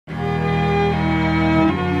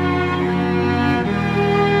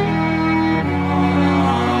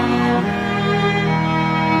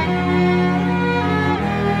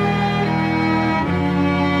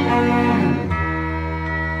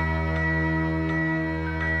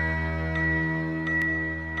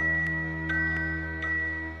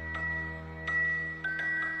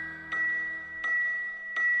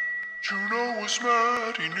Juno was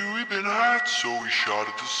mad, he knew he'd been had, so he shot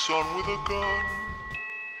at the sun with a gun.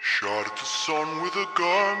 Shot at the sun with a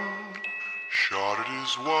gun. Shot at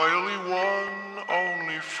his wily one,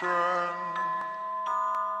 only friend.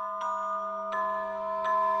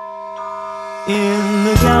 In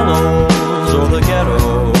the gallows or the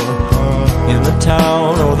ghetto, in the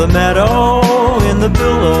town or the meadow, in the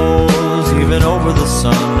billows, even over the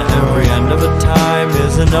sun, every end of a time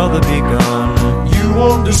is another begun. You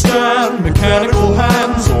understand mechanical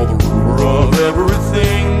hands, or the ruler of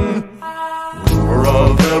everything. Ruler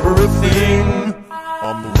of everything.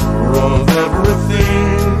 I'm the ruler of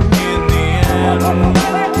everything in the end.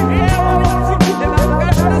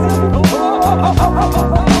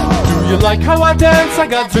 Do you like how I dance? I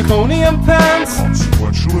got draconian pants.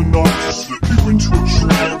 Consequential enough to slip you into a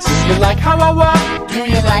trance. Do you like how I walk? Do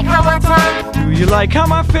you like how I talk? Do you like how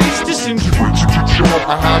my face disintegrates if you chop?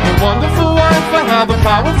 I have a wonderful wife, I have a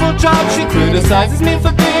powerful job. She criticizes me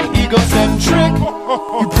for being egocentric.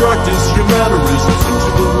 You practice your mannerisms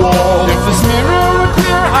into the wall. If this mirror were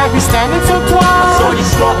clear, I'd be standing so tall. I saw you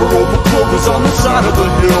stop her over clovers on the side of the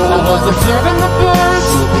hill. I was observing the birds.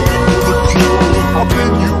 I've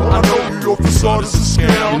been you, I know you, your facade is a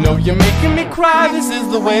scam. You know you're making me cry, this is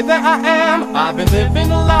the way that I am. I've been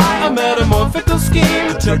living a lie, a metamorphical scheme.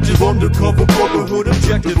 Detective undercover, brotherhood,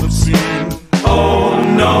 objective obscene. Oh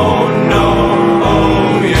no, no,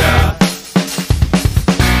 oh yeah.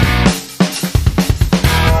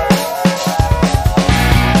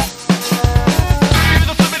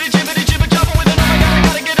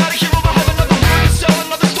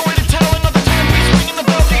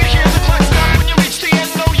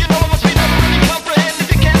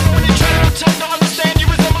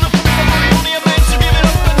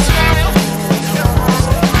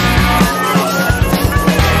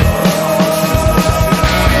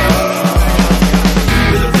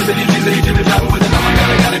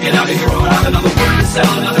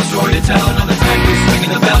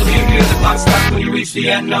 The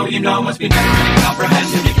end, no, you know, must be never really comprehend.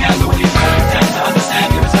 If you can, but when you try to pretend to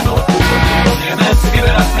understand, you resemble a fool, but you only are meant to give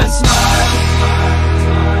it up and smile.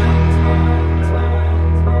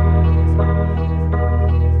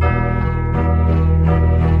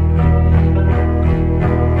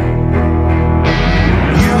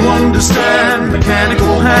 You understand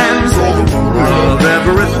mechanical hands, or the ruler of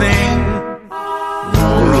everything.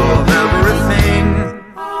 Ruler of everything.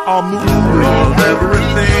 I'm the ruler of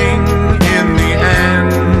everything. In the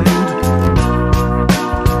end,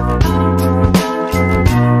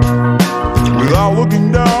 without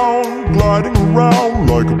looking down, gliding around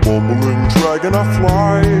like a bumbling dragon I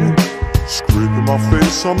fly, scraping my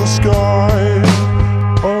face on the sky.